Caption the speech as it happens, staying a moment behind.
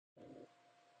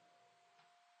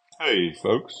Hey,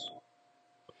 folks.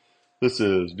 This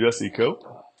is Jesse Cope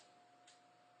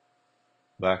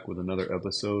back with another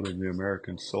episode of the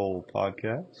American Soul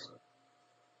Podcast.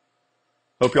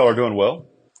 Hope y'all are doing well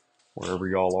wherever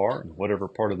y'all are and whatever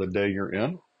part of the day you're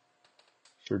in.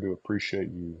 Sure do appreciate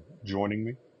you joining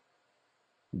me,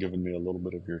 giving me a little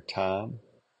bit of your time.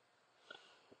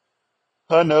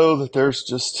 I know that there's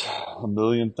just a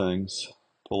million things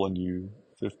pulling you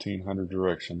 1,500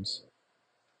 directions.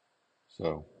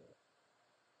 So,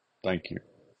 thank you.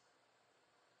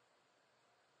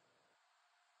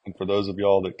 And for those of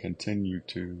y'all that continue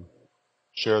to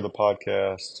share the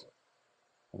podcast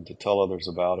and to tell others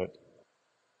about it,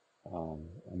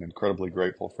 I'm incredibly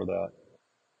grateful for that,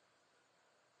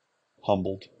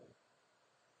 humbled,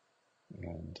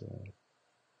 and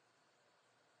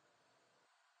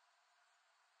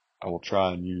I will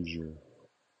try and use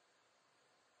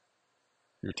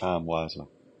your time wisely.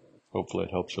 Hopefully,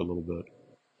 it helps you a little bit,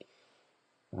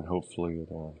 and hopefully, it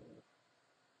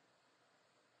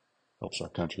helps our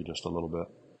country just a little bit.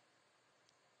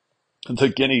 And the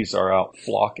guineas are out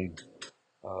flocking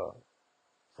uh,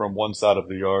 from one side of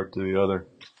the yard to the other.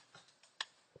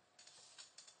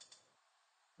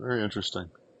 Very interesting.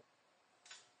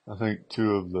 I think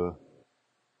two of the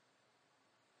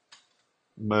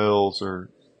males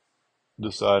are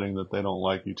deciding that they don't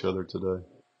like each other today.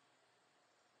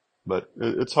 But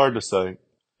it's hard to say.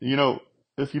 You know,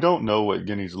 if you don't know what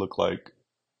guineas look like,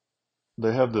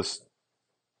 they have this,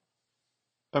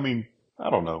 I mean, I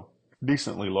don't know,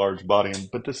 decently large body,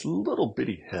 but this little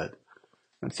bitty head.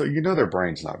 And so you know their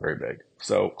brain's not very big.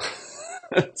 So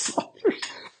it's,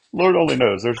 Lord only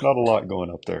knows there's not a lot going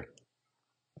up there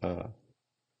uh,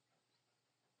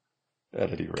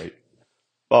 at any rate.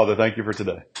 Father, thank you for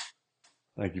today.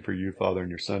 Thank you for you, Father, and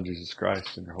your Son, Jesus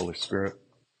Christ, and your Holy Spirit.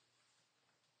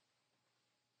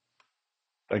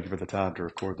 Thank you for the time to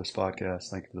record this podcast.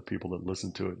 Thank you for the people that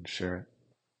listen to it and share it.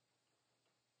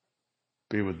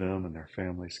 Be with them and their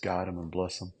families. Guide them and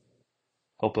bless them.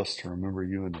 Help us to remember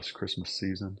you in this Christmas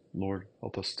season, Lord.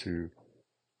 Help us to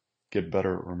get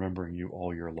better at remembering you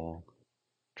all year long.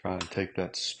 Try and take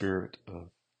that spirit of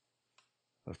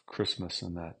Christmas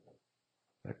and that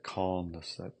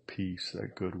calmness, that peace,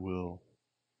 that goodwill,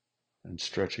 and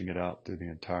stretching it out through the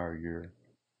entire year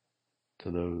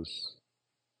to those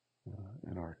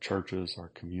in our churches, our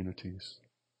communities,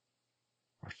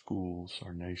 our schools,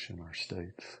 our nation, our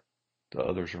states, to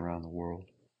others around the world.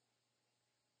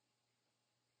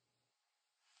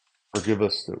 Forgive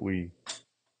us that we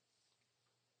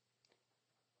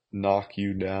knock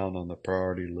you down on the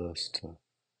priority list to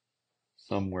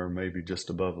somewhere maybe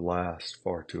just above last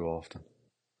far too often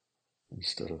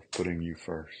instead of putting you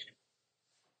first.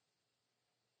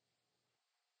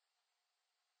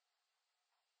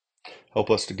 Help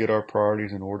us to get our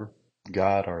priorities in order.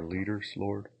 Guide our leaders,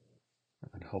 Lord,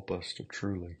 and help us to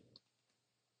truly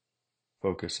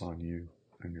focus on you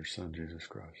and your Son, Jesus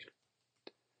Christ.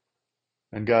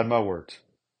 And guide my words,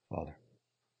 Father,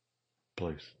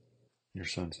 please. In your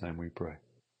Son's name we pray.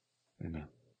 Amen.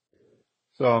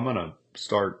 So I'm going to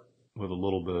start with a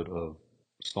little bit of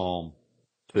Psalm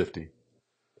 50.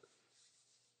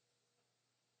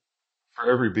 For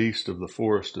every beast of the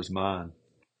forest is mine,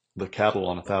 the cattle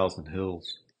on 1,000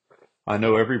 hills. I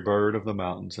know every bird of the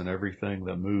mountains, and everything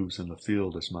that moves in the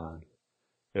field is mine.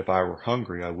 If I were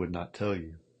hungry, I would not tell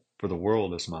you, for the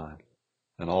world is mine,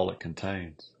 and all it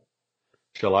contains.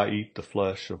 Shall I eat the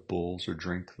flesh of bulls or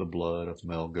drink the blood of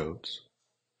male goats?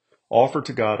 Offer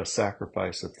to God a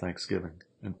sacrifice of thanksgiving,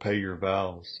 and pay your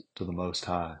vows to the Most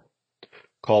High.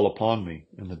 Call upon me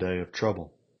in the day of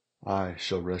trouble. I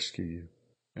shall rescue you,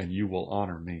 and you will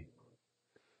honor me.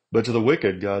 But to the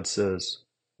wicked, God says,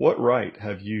 what right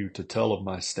have you to tell of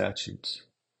my statutes,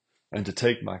 and to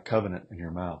take my covenant in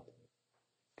your mouth?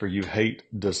 For you hate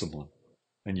discipline,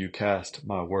 and you cast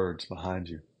my words behind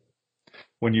you.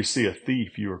 When you see a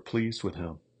thief, you are pleased with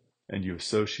him, and you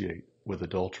associate with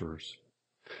adulterers.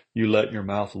 You let your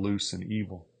mouth loose in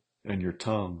evil, and your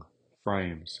tongue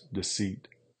frames deceit.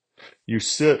 You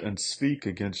sit and speak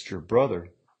against your brother.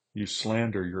 You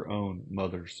slander your own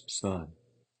mother's son.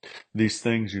 These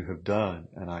things you have done,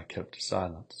 and I kept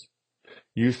silence.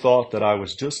 You thought that I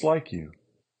was just like you.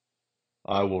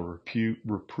 I will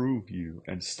reprove you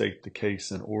and state the case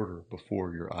in order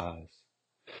before your eyes.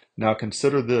 Now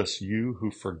consider this, you who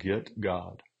forget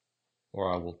God,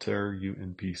 or I will tear you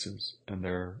in pieces, and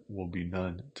there will be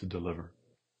none to deliver.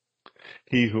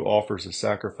 He who offers a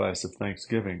sacrifice of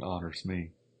thanksgiving honors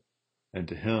me, and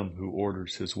to him who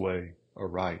orders his way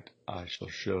aright I shall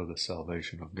show the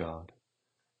salvation of God.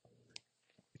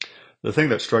 The thing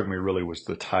that struck me really was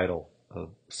the title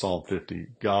Psalm 50,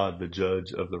 God, the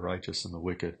judge of the righteous and the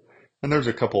wicked. And there's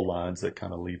a couple lines that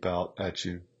kind of leap out at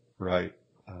you, right?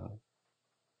 Uh,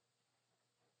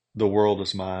 the world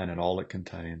is mine and all it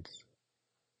contains.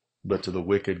 But to the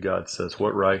wicked, God says,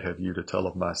 what right have you to tell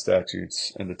of my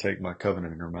statutes and to take my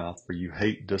covenant in your mouth? For you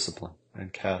hate discipline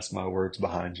and cast my words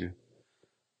behind you.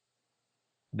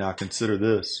 Now consider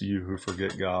this, you who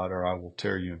forget God, or I will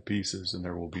tear you in pieces and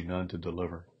there will be none to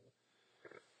deliver.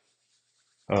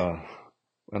 Uh,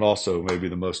 and also maybe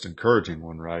the most encouraging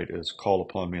one, right, is call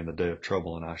upon me in the day of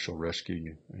trouble and I shall rescue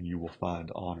you and you will find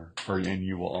honor, and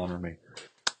you will honor me.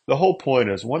 The whole point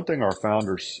is one thing our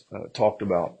founders talked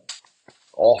about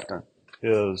often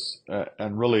is,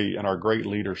 and really, and our great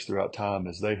leaders throughout time,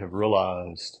 is they have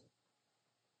realized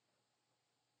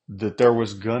that there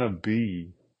was going to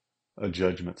be a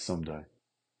judgment someday,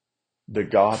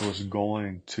 that God was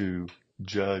going to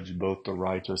judge both the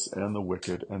righteous and the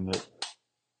wicked, and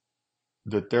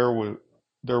that there were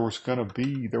going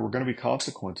to be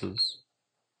consequences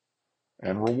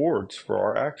and rewards for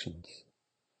our actions.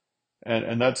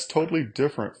 And that's totally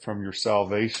different from your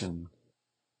salvation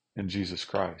in Jesus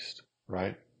Christ,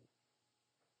 right?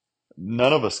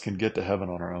 None of us can get to heaven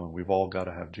on our own. We've all got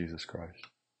to have Jesus Christ.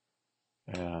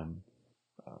 And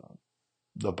uh,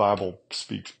 the Bible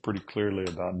speaks pretty clearly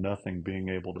about nothing being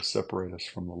able to separate us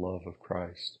from the love of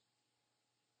Christ,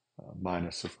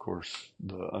 minus, of course,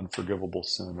 the unforgivable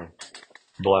sin of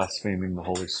blaspheming the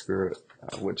Holy Spirit,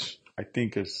 which I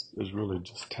think is really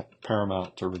just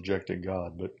paramount to rejecting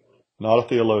God. But not a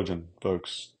theologian,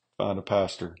 folks. Find a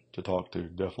pastor to talk to.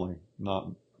 Definitely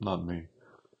not me.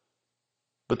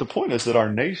 But the point is that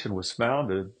our nation was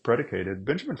founded, predicated.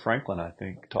 Benjamin Franklin, I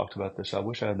think, talked about this. I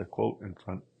wish I had the quote in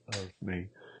front of me.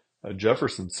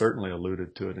 Jefferson certainly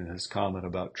alluded to it in his comment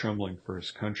about trembling for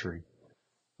his country,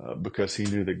 because he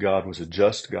knew that God was a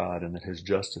just God and that his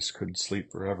justice couldn't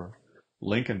sleep forever.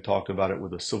 Lincoln talked about it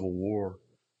with the Civil War,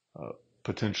 uh,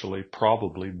 potentially,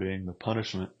 probably being the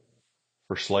punishment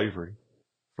for slavery,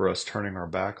 for us turning our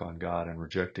back on God and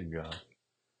rejecting God.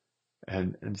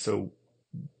 And so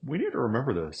we need to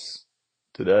remember this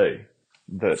today,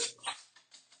 that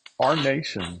our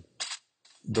nation,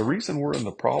 the reason we're in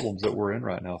the problems that we're in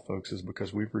right now, folks, is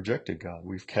because we've rejected God.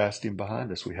 We've cast him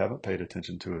behind us. We haven't paid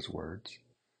attention to his words.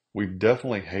 We've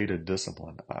definitely hated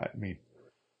discipline. I mean,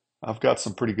 I've got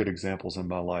some pretty good examples in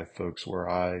my life, folks, where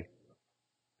I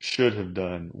should have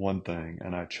done one thing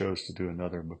and I chose to do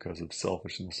another because of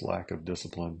selfishness, lack of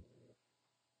discipline,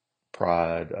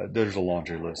 pride. There's a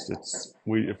laundry list.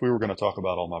 If we were going to talk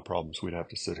about all my problems, we'd have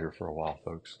to sit here for a while,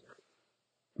 folks.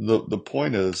 The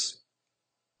point is,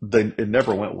 it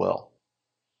never went well.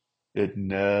 It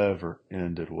never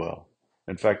ended well.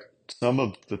 In fact, some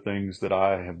of the things that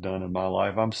I have done in my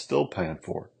life, I'm still paying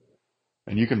for.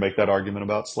 And you can make that argument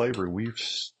about slavery. We're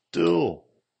still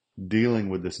dealing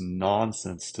with this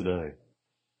nonsense today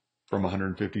from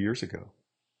 150 years ago.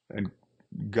 And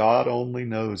God only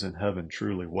knows in heaven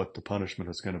truly what the punishment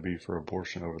is going to be for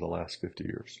abortion over the last 50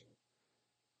 years.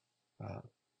 Uh,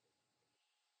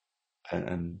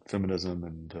 and feminism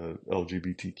and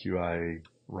LGBTQIA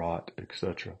rot,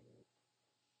 etc.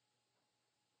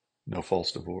 No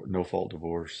fault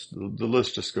divorce. The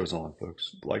list just goes on,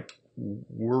 folks. Like,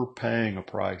 we're paying a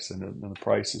price, and the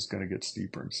price is going to get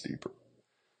steeper and steeper.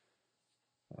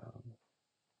 Um,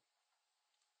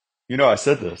 I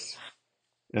said this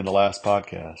in the last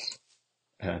podcast,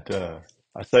 and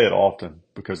I say it often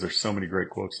because there's so many great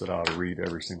quotes that I ought to read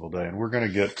every single day. And we're going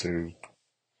to get to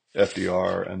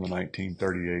FDR and the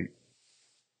 1938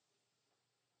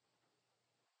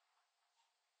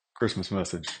 Christmas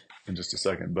message in just a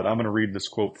second. But I'm going to read this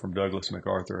quote from Douglas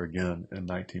MacArthur again in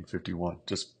 1951,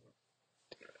 just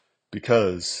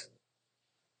because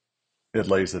it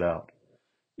lays it out.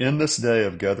 In this day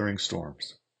of gathering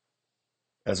storms,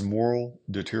 as moral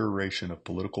deterioration of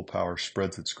political power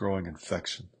spreads its growing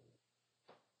infection,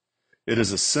 it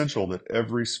is essential that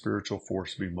every spiritual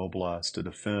force be mobilized to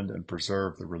defend and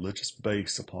preserve the religious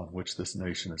base upon which this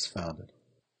nation is founded.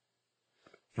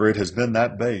 For it has been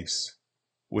that base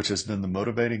which has been the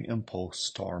motivating impulse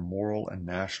to our moral and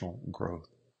national growth.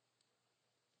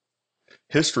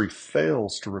 History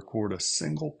fails to record a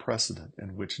single precedent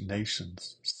in which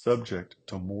nations subject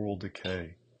to moral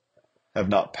decay have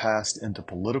not passed into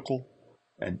political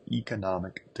and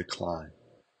economic decline.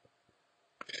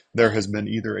 There has been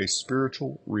either a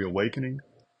spiritual reawakening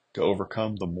to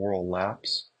overcome the moral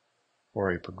lapse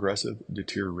or a progressive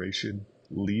deterioration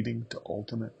leading to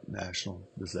ultimate national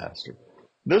disaster.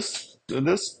 This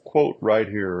quote right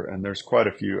here, and there's quite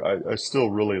a few, I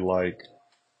still really like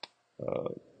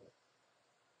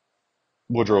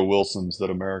Woodrow Wilson's that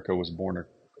America was born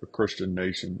a Christian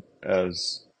nation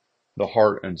as the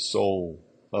heart and soul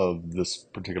of this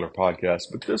particular podcast.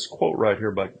 But this quote right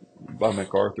here by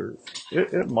MacArthur,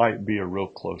 it might be a real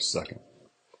close second.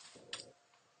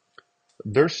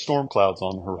 There's storm clouds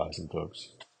on the horizon,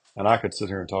 folks. And I could sit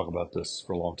here and talk about this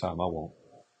for a long time. I won't.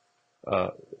 Uh,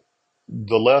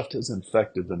 the left has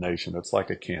infected the nation. It's like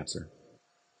a cancer.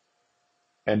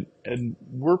 And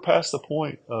we're past the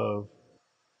point of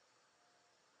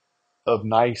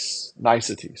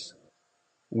niceties.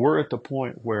 We're at the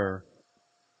point where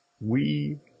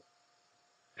we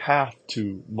have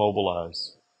to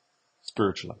mobilize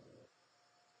spiritually,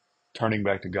 turning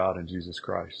back to God and Jesus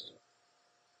Christ.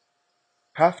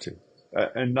 Have to.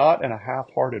 And not in a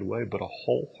half-hearted way, but a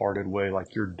wholehearted way,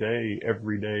 like your day,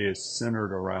 every day is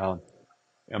centered around,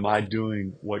 am I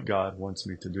doing what God wants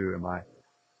me to do? Am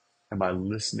I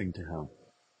listening to Him?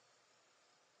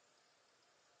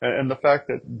 And the fact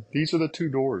that these are the two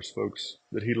doors, folks,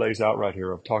 that he lays out right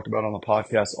here. I've talked about on the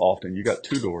podcast often. You got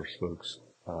two doors, folks.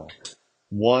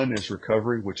 One is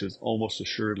recovery, which is almost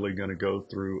assuredly going to go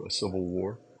through a civil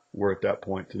war. We're at that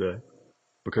point today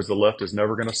because the left is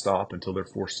never going to stop until they're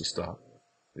forced to stop.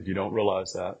 If you don't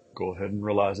realize that, go ahead and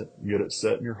realize it. Get it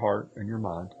set in your heart and your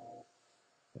mind.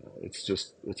 It's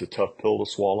a tough pill to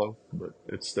swallow, but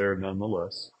it's there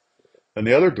nonetheless. And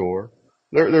the other door,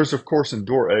 there's of course in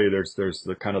door A, there's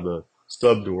the kind of the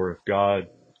sub door. If God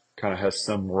kind of has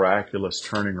some miraculous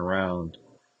turning around,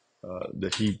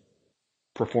 that He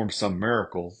performs some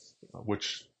miracle,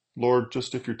 which Lord,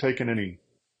 just if you're taking any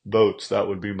votes, that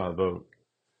would be my vote.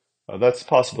 That's a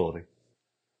possibility.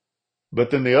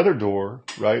 But then the other door,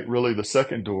 right? Really, the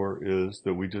second door is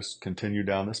that we just continue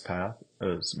down this path,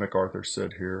 as MacArthur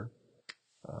said here,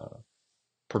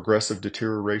 progressive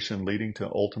deterioration leading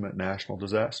to ultimate national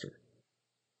disaster.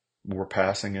 We're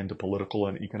passing into political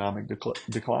and economic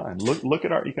decline. Look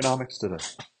at our economics today.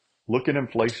 Look at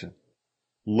inflation.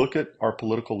 Look at our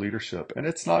political leadership. And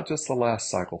it's not just the last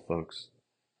cycle, folks.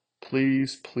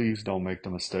 Please don't make the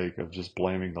mistake of just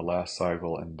blaming the last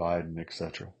cycle and Biden,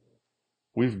 etc.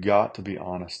 We've got to be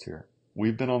honest here.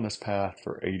 We've been on this path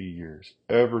for 80 years,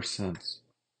 ever since,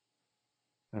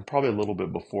 and probably a little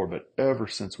bit before, but ever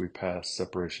since we passed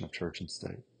separation of church and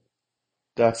state.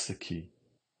 That's the key.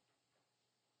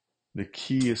 The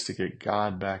key is to get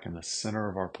God back in the center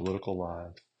of our political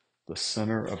lives, the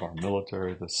center of our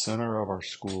military, the center of our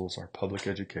schools, our public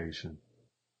education,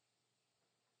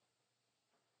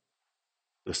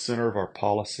 the center of our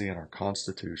policy and our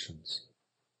constitutions,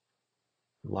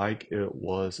 like it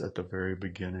was at the very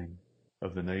beginning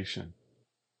of the nation.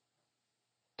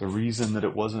 The reason that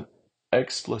it wasn't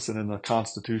explicit in the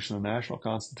Constitution, the national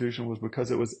Constitution, was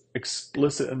because it was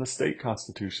explicit in the state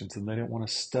constitutions, and they didn't want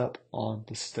to step on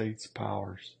the state's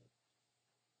powers.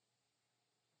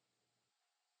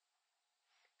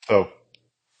 So,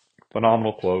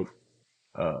 phenomenal quote,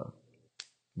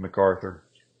 MacArthur.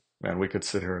 Man, we could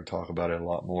sit here and talk about it a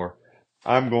lot more.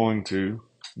 I'm going to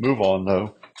move on,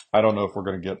 though. I don't know if we're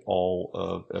going to get all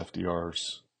of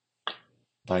FDR's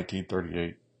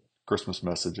 1938 Christmas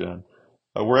message in.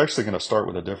 We're actually going to start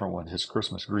with a different one, his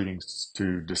Christmas greetings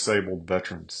to disabled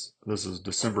veterans. This is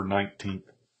December 19th,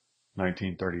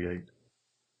 1938.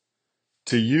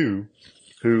 To you,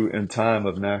 who in time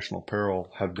of national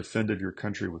peril have defended your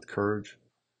country with courage,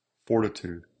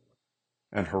 fortitude,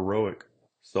 and heroic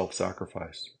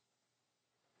self-sacrifice,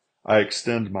 I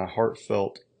extend my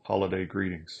heartfelt holiday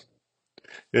greetings.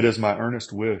 It is my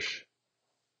earnest wish,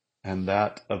 and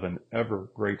that of an ever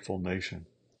grateful nation,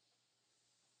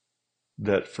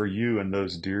 that for you and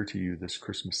those dear to you this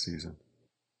Christmas season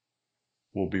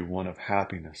will be one of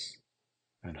happiness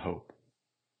and hope,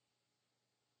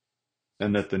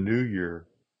 and that the new year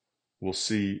will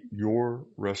see your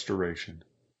restoration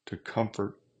to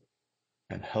comfort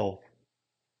and health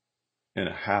in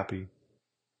a happy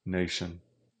nation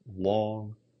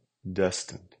long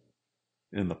destined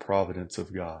in the providence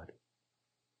of God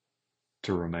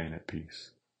to remain at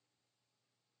peace.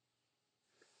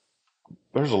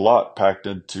 There's a lot packed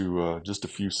into just a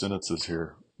few sentences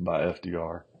here by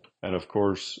FDR. And of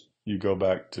course, you go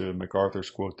back to MacArthur's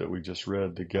quote that we just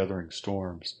read, the gathering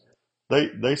storms.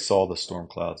 They saw the storm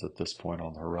clouds at this point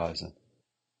on the horizon.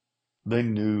 They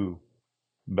knew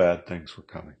bad things were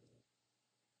coming.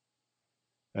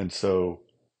 And so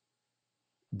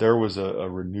there was a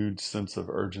renewed sense of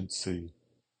urgency,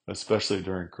 especially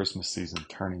during Christmas season,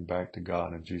 turning back to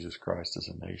God and Jesus Christ as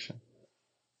a nation.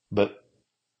 But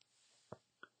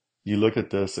you look at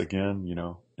this again,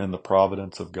 in the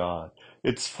providence of God.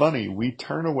 It's funny, we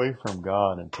turn away from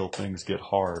God until things get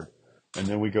hard, and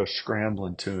then we go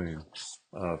scrambling to Him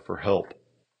for help,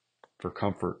 for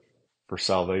comfort, for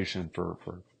salvation, for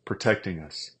protecting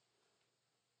us.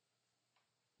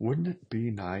 Wouldn't it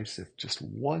be nice if just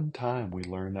one time we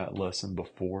learned that lesson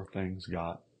before things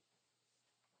got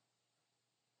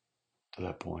to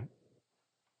that point?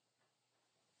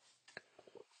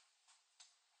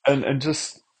 And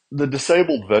just the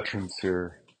disabled veterans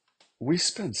here, we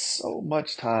spend so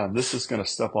much time. This is going to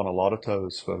step on a lot of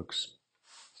toes, folks.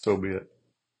 So be it.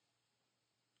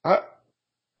 I,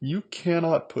 you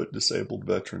cannot put disabled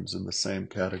veterans in the same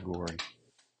category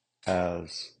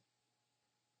as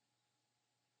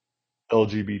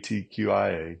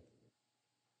LGBTQIA,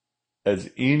 as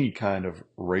any kind of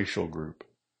racial group,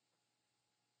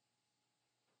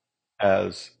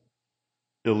 as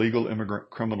illegal immigrant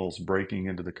criminals breaking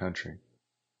into the country.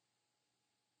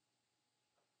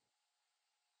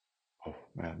 Oh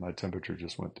man, my temperature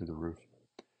just went through the roof.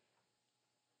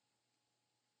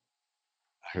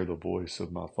 I hear the voice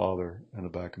of my father in the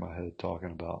back of my head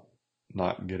talking about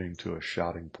not getting to a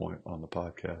shouting point on the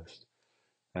podcast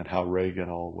and how Reagan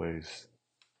always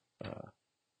uh,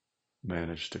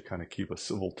 managed to kind of keep a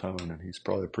civil tone, and he's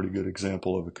probably a pretty good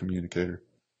example of a communicator.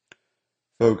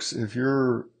 Folks, if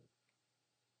you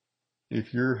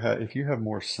have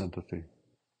more sympathy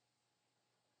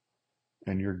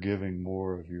and you're giving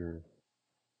more of your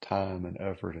time and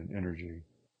effort and energy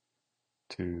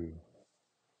to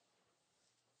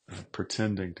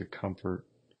pretending to comfort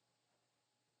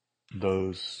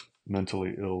those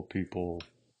mentally ill people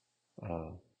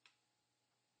uh,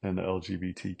 in the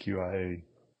LGBTQIA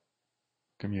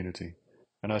community.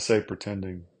 And I say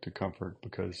pretending to comfort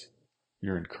because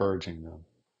you're encouraging them.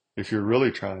 If you're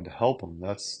really trying to help them,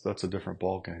 that's a different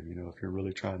ballgame. You know, if you're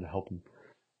really trying to help them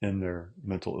in their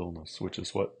mental illness, which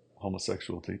is what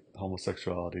homosexuality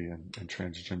and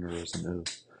transgenderism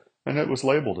is. And it was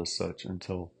labeled as such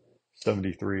until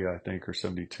 73, I think, or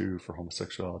 72 for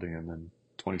homosexuality, and then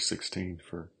 2016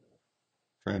 for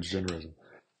transgenderism.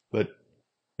 But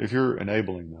if you're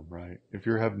enabling them, right? If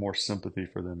you have more sympathy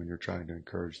for them and you're trying to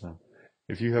encourage them,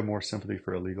 if you have more sympathy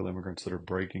for illegal immigrants that are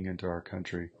breaking into our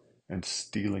country and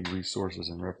stealing resources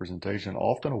and representation,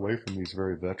 often away from these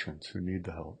very veterans who need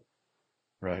the help,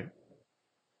 right?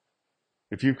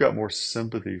 If you've got more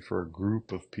sympathy for a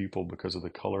group of people because of the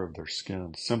color of their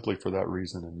skin, simply for that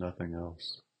reason and nothing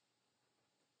else,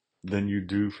 than you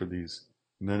do for these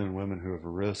men and women who have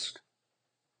risked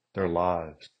their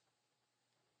lives,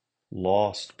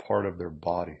 lost part of their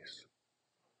bodies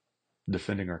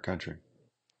defending our country,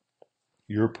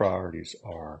 your priorities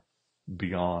are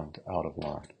beyond out of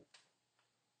line.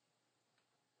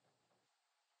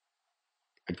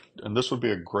 And this would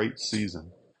be a great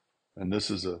season. And this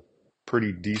is a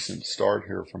pretty decent start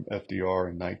here from FDR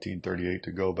in 1938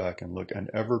 to go back and look an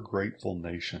ever grateful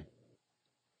nation.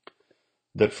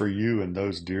 That for you and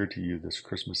those dear to you this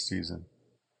Christmas season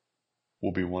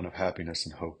will be one of happiness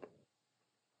and hope.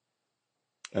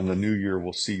 And the new year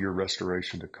will see your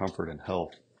restoration to comfort and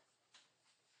health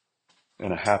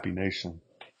and a happy nation,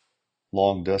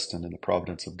 long destined in the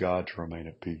providence of God to remain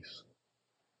at peace.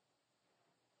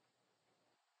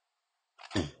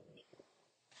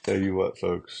 Tell you what,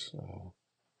 folks,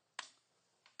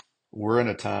 we're in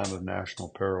a time of national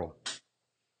peril.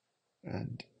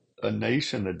 And a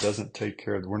nation that doesn't take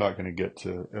care of, we're not going to get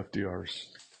to FDR's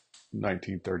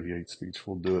 1938 speech.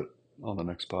 We'll do it on the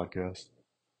next podcast.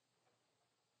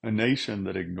 A nation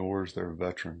that ignores their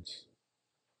veterans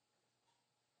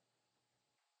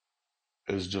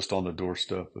is just on the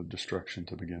doorstep of destruction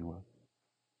to begin with.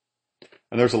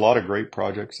 And there's a lot of great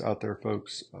projects out there,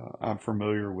 folks. I'm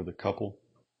familiar with a couple.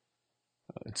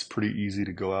 It's pretty easy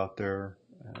to go out there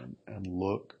and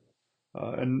look.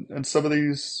 And some of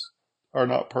these are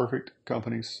not perfect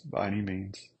companies by any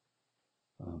means.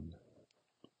 Um,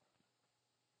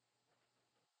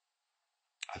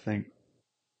 I think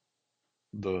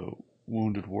the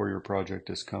Wounded Warrior Project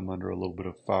has come under a little bit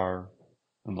of fire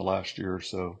in the last year or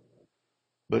so.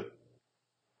 But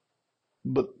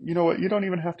but you know what? You don't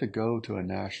even have to go to a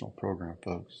national program,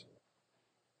 folks.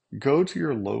 Go to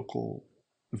your local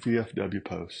VFW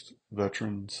post,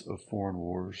 Veterans of Foreign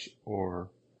Wars, or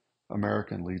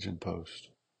American Legion post,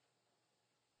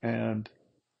 and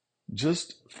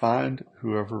just find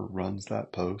whoever runs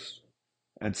that post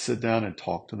and sit down and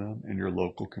talk to them in your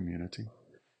local community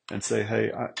and say,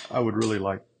 hey, I would really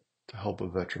like to help a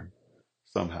veteran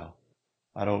somehow.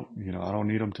 I don't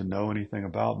need them to know anything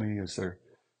about me. Is there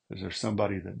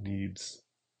somebody that needs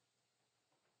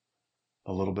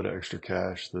a little bit of extra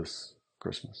cash this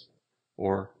Christmas?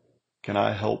 Or can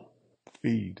I help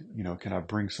feed? Can I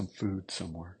bring some food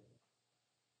somewhere?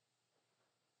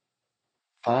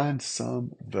 Find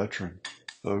some veteran,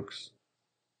 folks,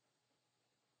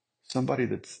 somebody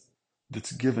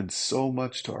that's given so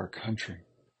much to our country,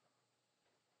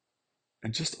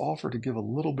 and just offer to give a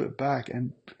little bit back,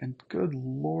 and good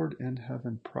Lord in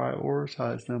heaven,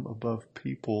 prioritize them above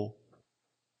people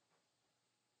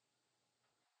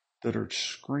that are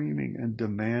screaming and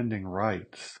demanding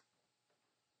rights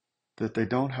that they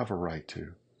don't have a right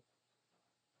to.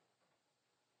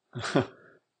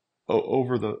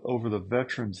 Over the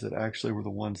veterans that actually were the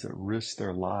ones that risked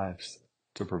their lives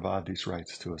to provide these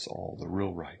rights to us all, the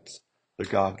real rights, the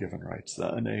God-given rights,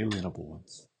 the unalienable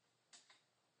ones.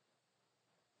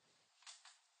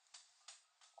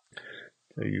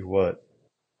 Tell you what,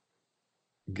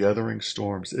 gathering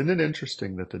storms. Isn't it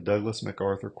interesting that the Douglas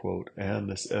MacArthur quote and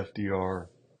this FDR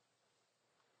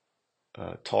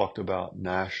talked about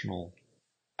national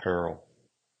peril?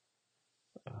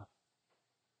 Uh,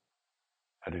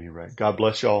 at any rate, God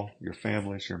bless y'all, your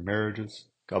families, your marriages.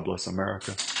 God bless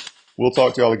America. We'll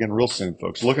talk to y'all again real soon,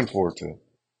 folks. Looking forward to it.